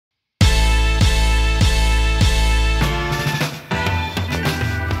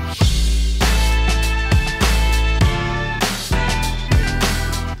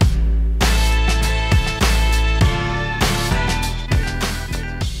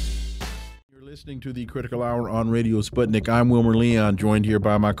Listening to the Critical Hour on Radio Sputnik. I'm Wilmer Leon, joined here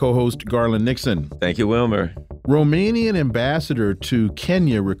by my co-host, Garland Nixon. Thank you, Wilmer. Romanian ambassador to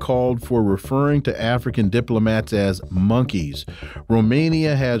Kenya recalled for referring to African diplomats as monkeys.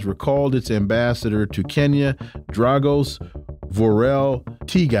 Romania has recalled its ambassador to Kenya, Dragos Vorel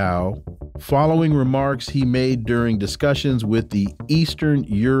Tigau, following remarks he made during discussions with the Eastern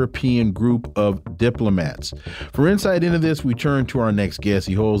European group of diplomats. For insight into this, we turn to our next guest.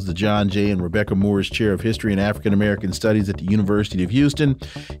 He holds the John J. and Rebecca Moores Chair of History and African American Studies at the University of Houston.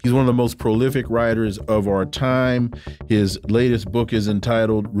 He's one of the most prolific writers of our time. His latest book is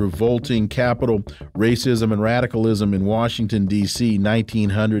entitled Revolting Capital, Racism and Radicalism in Washington, D.C.,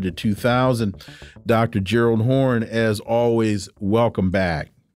 1900 to 2000. Dr. Gerald Horne, as always, welcome back.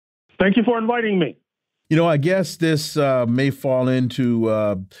 Thank you for inviting me. You know, I guess this may fall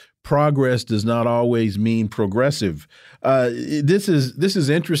into progress does not always mean progressive. This is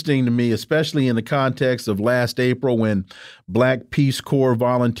interesting to me, especially in the context of last April when Black Peace Corps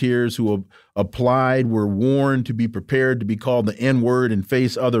volunteers who have applied were warned to be prepared to be called the N-word and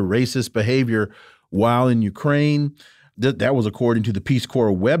face other racist behavior while in Ukraine. That was according to the Peace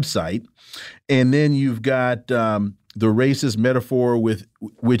Corps website. And then you've got the racist metaphor with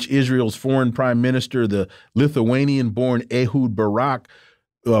which Israel's foreign prime minister, the Lithuanian-born Ehud Barak,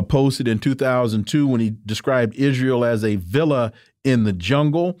 posted in 2002 when he described Israel as a villa in the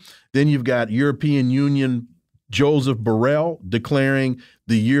jungle. Then you've got European Union Joseph Borrell declaring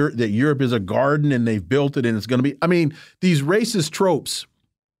that Europe is a garden and they've built it and it's going to be. I mean, these racist tropes,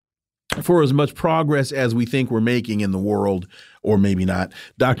 for as much progress as we think we're making in the world, or maybe not,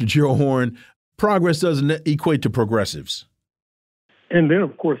 Dr. Gerald Horne, progress doesn't equate to progressives. And then,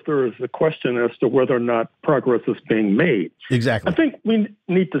 of course, there is the question as to whether or not progress is being made. Exactly. I think we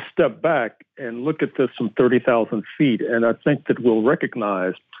need to step back and look at this from 30,000 feet. And I think that we'll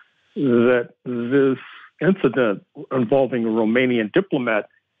recognize that this incident involving a Romanian diplomat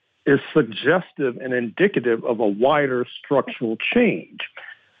is suggestive and indicative of a wider structural change.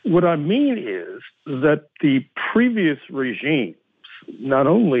 What I mean is that the previous regimes, not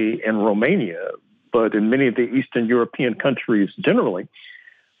only in Romania, but in many of the Eastern European countries generally,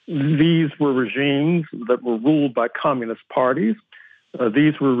 these were regimes that were ruled by communist parties.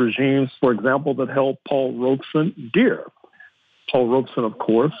 These were regimes, for example, that held Paul Robeson dear. Paul Robeson, of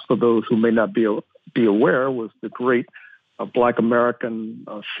course, for those who may not be aware, was the great Black American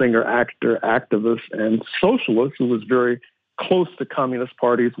singer, actor, activist, and socialist who was very close to communist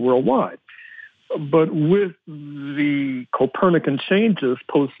parties worldwide. But with the Copernican changes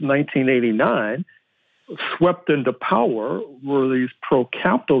post-1989, swept into power were these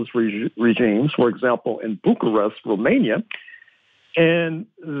pro-capitalist regimes, for example, in Bucharest, Romania, and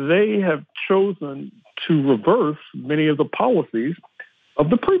they have chosen to reverse many of the policies of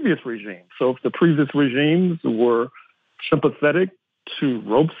the previous regime. So if the previous regimes were sympathetic to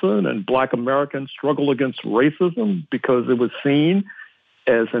Robeson and Black Americans' struggle against racism because it was seen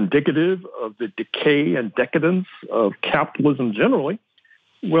as indicative of the decay and decadence of capitalism generally,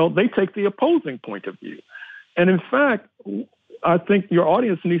 well, they take the opposing point of view. And in fact, I think your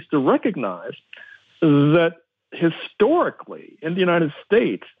audience needs to recognize that historically in the United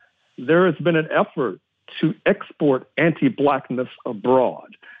States, there has been an effort to export anti-Blackness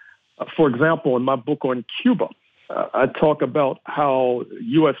abroad. For example, in my book on Cuba, I talk about how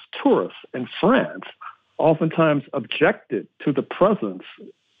U.S. tourists in France oftentimes objected to the presence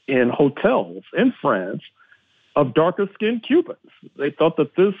in hotels in France of darker-skinned Cubans. They thought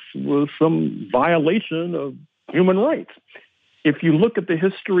that this was some violation of human rights. If you look at the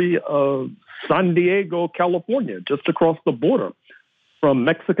history of San Diego, California, just across the border from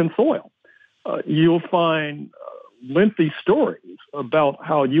Mexican soil, you'll find lengthy stories about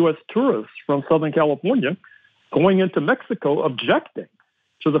how U.S. tourists from Southern California going into Mexico objecting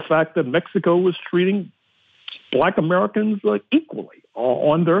to the fact that Mexico was treating Black Americans equally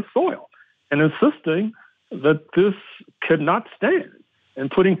on their soil and insisting that this could not stand and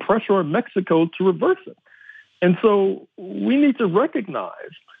putting pressure on Mexico to reverse it. And so we need to recognize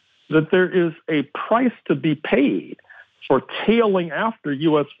that there is a price to be paid for tailing after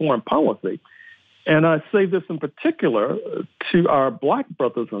U.S. foreign policy. And I say this in particular to our Black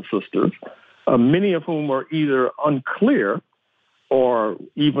brothers and sisters, many of whom are either unclear or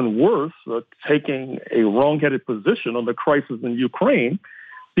even worse, taking a wrong-headed position on the crisis in Ukraine,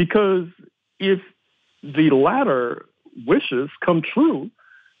 because if the latter wishes come true,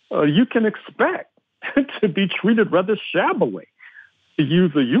 you can expect to be treated rather shabbily, to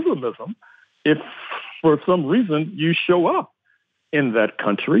use a euphemism, if for some reason you show up in that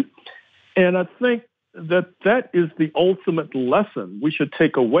country. And I think that that is the ultimate lesson we should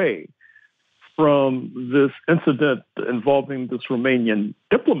take away from this incident involving this Romanian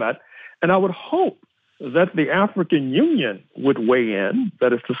diplomat. And I would hope that the African Union would weigh in,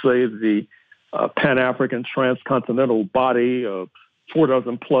 that is to say, the Pan-African transcontinental body of 4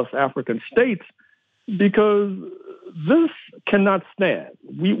 dozen plus African states, because this cannot stand.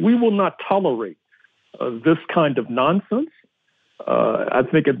 We will not tolerate this kind of nonsense. I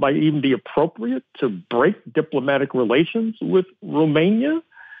think it might even be appropriate to break diplomatic relations with Romania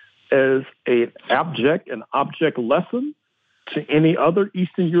as an object lesson to any other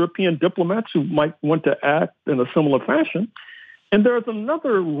Eastern European diplomats who might want to act in a similar fashion. And there's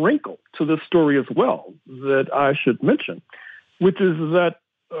another wrinkle to this story as well that I should mention, which is that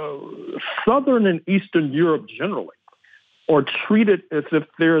Southern and Eastern Europe generally are treated as if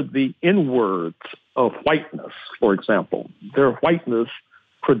they're the inwards of whiteness, for example. Their whiteness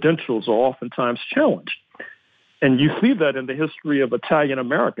credentials are oftentimes challenged. And you see that in the history of Italian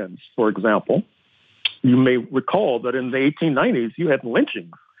Americans, for example. You may recall that in the 1890s, you had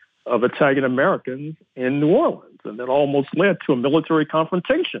lynchings of Italian Americans in New Orleans, and that almost led to a military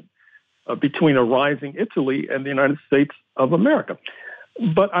confrontation between a rising Italy and the United States of America.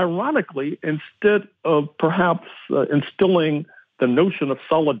 But ironically, instead of perhaps instilling the notion of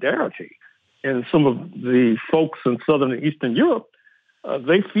solidarity in some of the folks in Southern and Eastern Europe,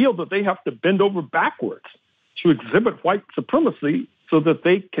 they feel that they have to bend over backwards to exhibit white supremacy so that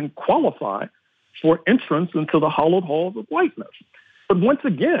they can qualify for entrance into the hallowed halls of whiteness. But once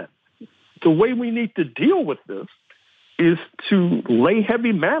again, the way we need to deal with this is to lay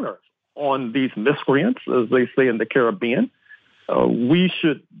heavy manners on these miscreants, as they say in the Caribbean. We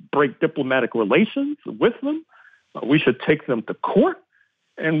should break diplomatic relations with them. We should take them to court.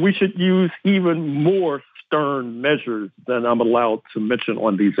 And we should use even more stern measures than I'm allowed to mention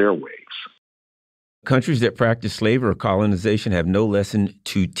on these airwaves. Countries that practice slavery or colonization have no lesson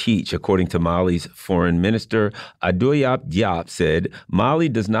to teach, according to Mali's foreign minister. Adoyap Diop said, Mali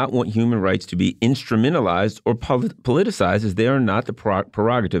does not want human rights to be instrumentalized or politicized, as they are not the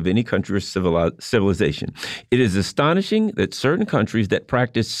prerogative of any country or civilization. It is astonishing that certain countries that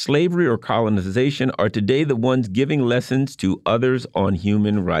practice slavery or colonization are today the ones giving lessons to others on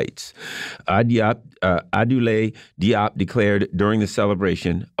human rights. Adoulay Diop declared during the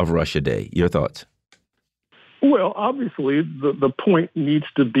celebration of Russia Day. Your thoughts? Well, obviously, the point needs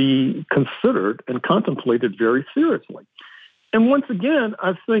to be considered and contemplated very seriously. And once again,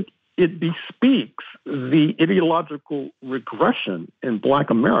 I think it bespeaks the ideological regression in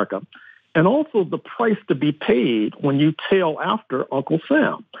Black America and also the price to be paid when you tail after Uncle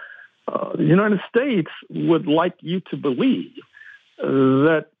Sam. The United States would like you to believe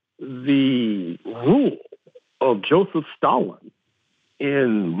that the rule of Joseph Stalin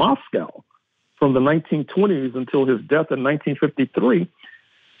in Moscow from the 1920s until his death in 1953,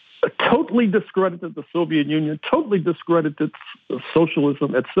 totally discredited the Soviet Union, totally discredited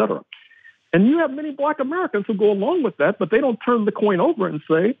socialism, etc. And you have many Black Americans who go along with that, but they don't turn the coin over and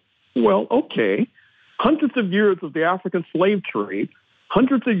say, well, okay, hundreds of years of the African slave trade,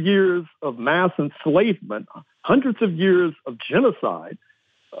 hundreds of years of mass enslavement, hundreds of years of genocide,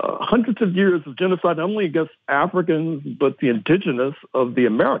 hundreds of years of genocide not only against Africans, but the indigenous of the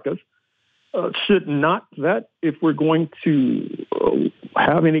Americas. Should not that, if we're going to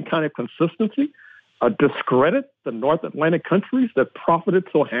have any kind of consistency, discredit the North Atlantic countries that profited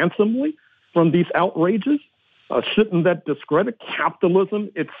so handsomely from these outrages? Shouldn't that discredit capitalism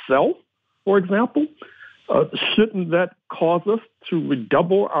itself, for example? Shouldn't that cause us to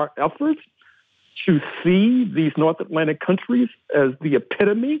redouble our efforts to see these North Atlantic countries as the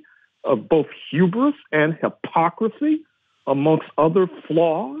epitome of both hubris and hypocrisy, amongst other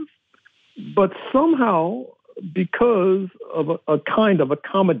flaws? But somehow, because of a kind of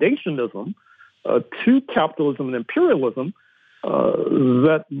accommodationism to capitalism and imperialism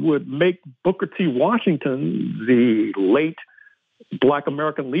that would make Booker T. Washington, the late Black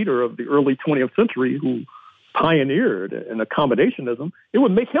American leader of the early 20th century who pioneered an accommodationism, it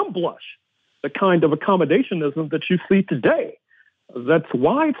would make him blush, the kind of accommodationism that you see today that's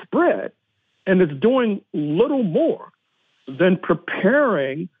widespread and is doing little more than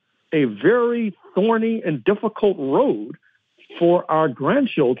preparing a very thorny and difficult road for our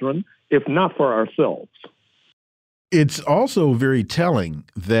grandchildren, if not for ourselves. It's also very telling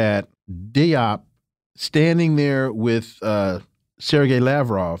that Diop, standing there with Sergei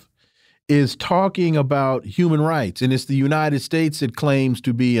Lavrov, is talking about human rights. And it's the United States that claims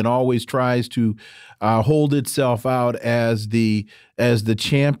to be and always tries to hold itself out as the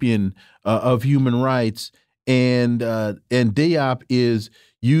champion of human rights. And Diop is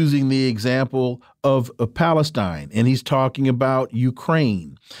using the example of Palestine, and he's talking about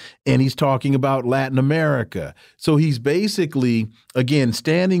Ukraine, and he's talking about Latin America. So he's basically, again,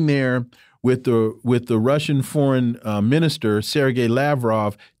 standing there with the Russian foreign minister, Sergei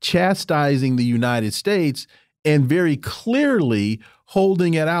Lavrov, chastising the United States and very clearly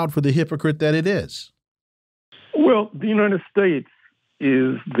holding it out for the hypocrite that it is. Well, the United States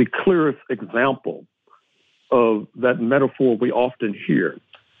is the clearest example of that metaphor we often hear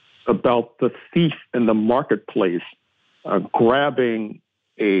about the thief in the marketplace grabbing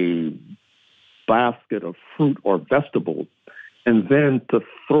a basket of fruit or vegetables, and then to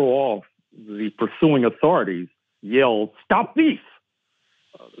throw off the pursuing authorities yelled, "Stop thief!"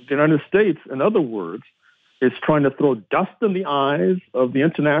 The United States, in other words, is trying to throw dust in the eyes of the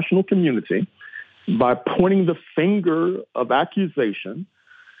international community by pointing the finger of accusation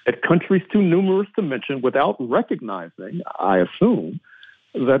at countries too numerous to mention without recognizing, I assume,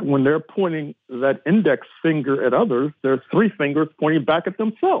 that when they're pointing that index finger at others, there's three fingers pointing back at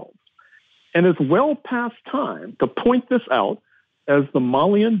themselves. And it's well past time to point this out, as the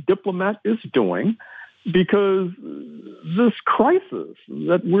Malian diplomat is doing, because this crisis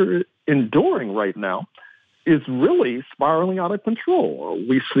that we're enduring right now is really spiraling out of control.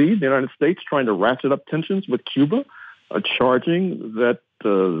 We see the United States trying to ratchet up tensions with Cuba, charging that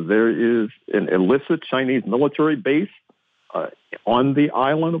there is an illicit Chinese military base on the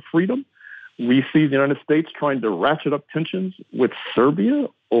island of Freedom. We see the United States trying to ratchet up tensions with Serbia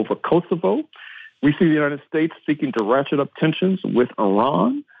over Kosovo. We see the United States seeking to ratchet up tensions with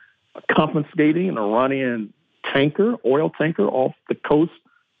Iran, confiscating an Iranian tanker, oil tanker off the coast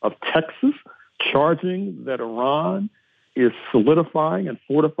of Texas, charging that Iran is solidifying and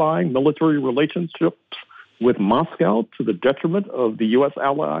fortifying military relationships with Moscow to the detriment of the U.S.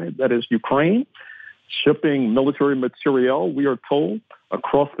 ally, that is Ukraine, shipping military materiel, we are told,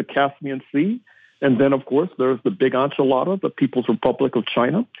 across the Caspian Sea. And then, of course, there's the big enchilada, the People's Republic of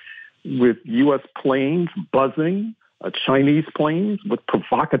China, with U.S. planes buzzing, Chinese planes with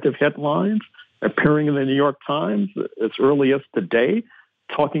provocative headlines appearing in the New York Times as early as today,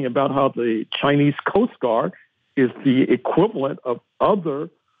 talking about how the Chinese Coast Guard is the equivalent of other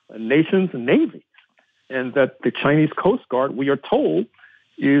nations' navies, and that the Chinese Coast Guard, we are told,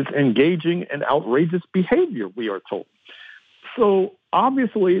 is engaging in outrageous behavior, we are told. So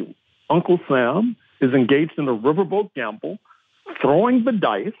obviously, Uncle Sam is engaged in a riverboat gamble, throwing the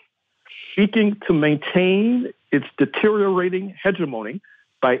dice, seeking to maintain its deteriorating hegemony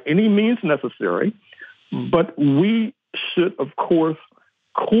by any means necessary. But we should, of course,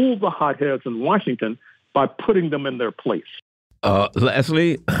 cool the hotheads in Washington by putting them in their place.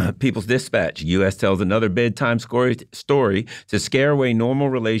 Lastly, People's Dispatch. U.S. tells another bedtime story to scare away normal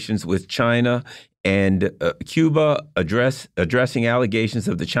relations with China, and Cuba addressing allegations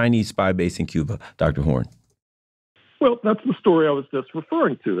of the Chinese spy base in Cuba. Dr. Horne. Well, that's the story I was just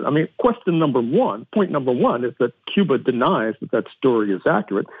referring to. I mean, point number one is that Cuba denies that that story is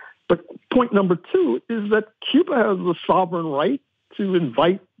accurate. But point number two is that Cuba has the sovereign right to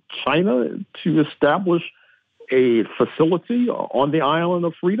invite China to establish a facility on the island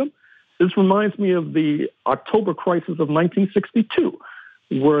of Freedom. This reminds me of the October crisis of 1962,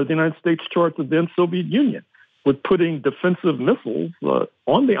 where the United States charged the then Soviet Union with putting defensive missiles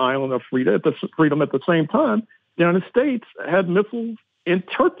on the island of Freedom at the same time. The United States had missiles in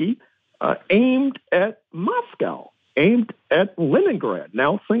Turkey aimed at Moscow, aimed at Leningrad,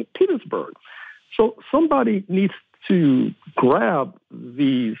 now St. Petersburg. So somebody needs to grab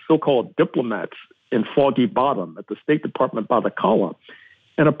the so-called diplomats in Foggy Bottom at the State Department by the collar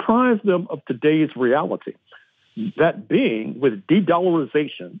and apprise them of today's reality. That being, with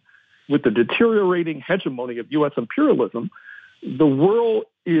de-dollarization, with the deteriorating hegemony of U.S. imperialism, the world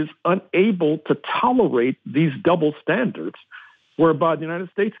is unable to tolerate these double standards, whereby the United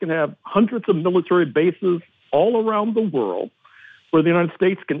States can have hundreds of military bases all around the world, where the United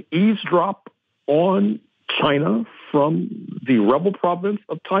States can eavesdrop on China from the rebel province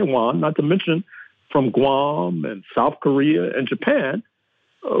of Taiwan, not to mention from Guam and South Korea and Japan,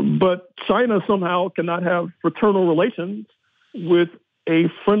 but China somehow cannot have fraternal relations with a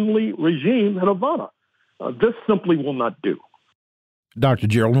friendly regime in Havana. This simply will not do. Dr.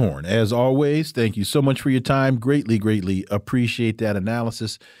 Gerald Horne, as always, thank you so much for your time. Greatly, greatly appreciate that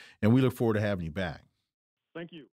analysis, and we look forward to having you back. Thank you.